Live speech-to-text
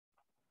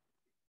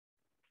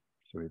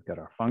So we've got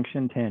our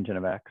function tangent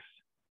of x,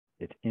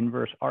 its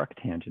inverse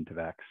arctangent of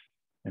x,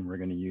 and we're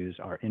going to use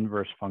our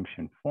inverse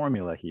function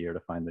formula here to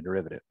find the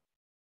derivative.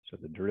 So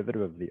the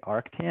derivative of the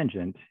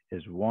arctangent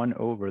is 1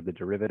 over the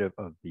derivative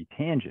of the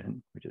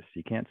tangent, which is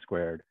secant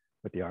squared,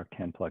 with the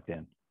arctan plugged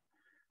in.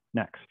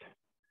 Next,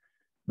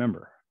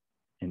 remember,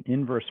 an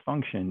inverse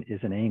function is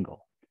an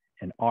angle.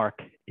 An arc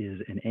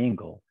is an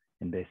angle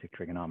in basic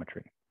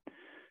trigonometry.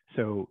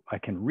 So I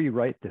can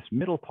rewrite this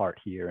middle part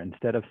here.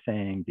 Instead of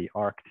saying the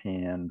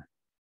arctan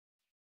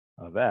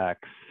of x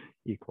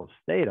equals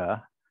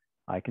theta,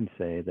 I can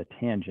say the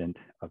tangent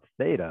of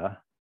theta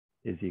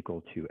is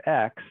equal to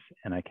x,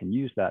 and I can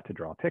use that to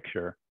draw a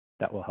picture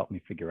that will help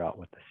me figure out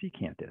what the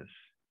secant is.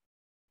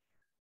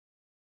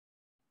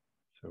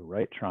 So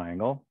right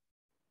triangle.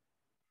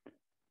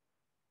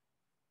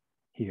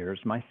 Here's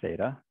my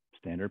theta,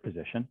 standard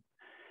position.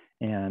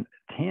 And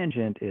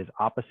tangent is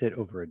opposite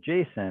over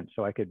adjacent,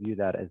 so I could view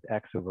that as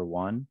x over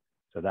 1.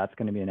 So that's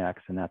going to be an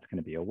x, and that's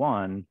going to be a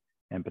 1.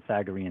 And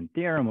Pythagorean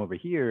theorem over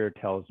here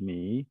tells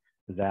me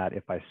that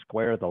if I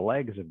square the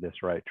legs of this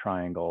right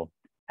triangle,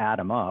 add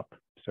them up,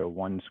 so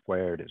 1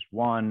 squared is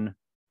 1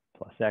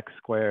 plus x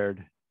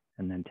squared,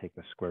 and then take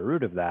the square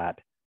root of that,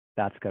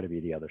 that's got to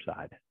be the other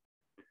side.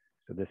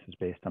 So this is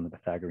based on the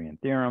Pythagorean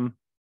theorem.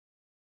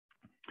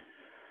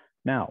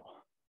 Now,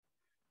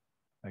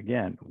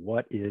 again,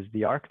 what is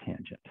the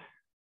arctangent?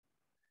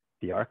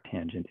 The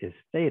arctangent is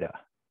theta.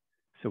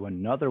 So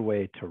another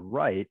way to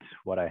write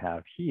what I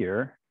have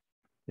here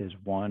is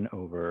 1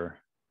 over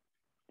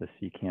the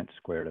secant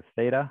squared of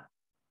theta.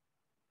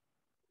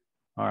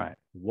 All right,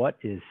 what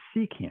is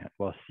secant?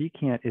 Well,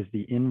 secant is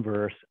the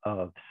inverse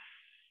of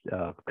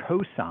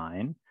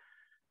cosine.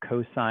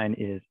 Cosine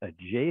is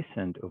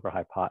adjacent over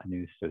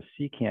hypotenuse, so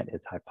secant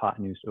is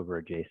hypotenuse over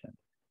adjacent.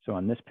 So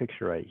on this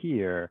picture right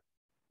here,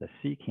 the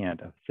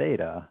secant of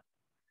theta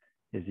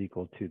is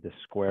equal to the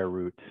square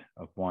root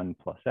of 1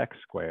 plus x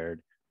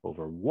squared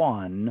over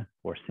 1,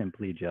 or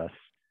simply just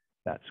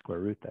that square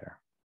root there.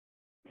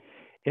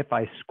 If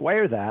I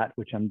square that,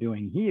 which I'm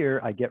doing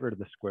here, I get rid of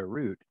the square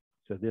root.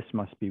 So this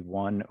must be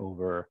 1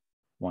 over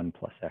 1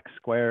 plus x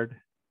squared.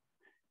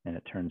 And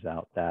it turns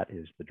out that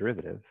is the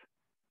derivative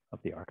of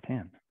the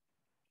arctan.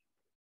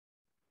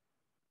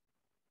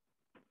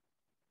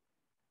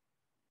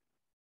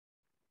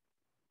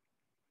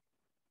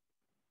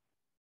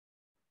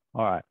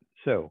 All right,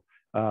 so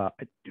I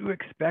do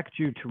expect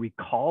you to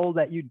recall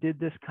that you did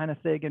this kind of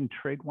thing in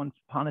trig once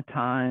upon a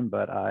time,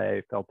 but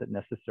I felt it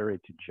necessary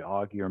to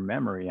jog your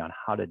memory on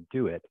how to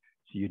do it.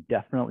 So you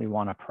definitely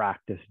want to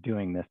practice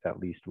doing this at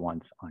least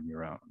once on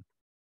your own.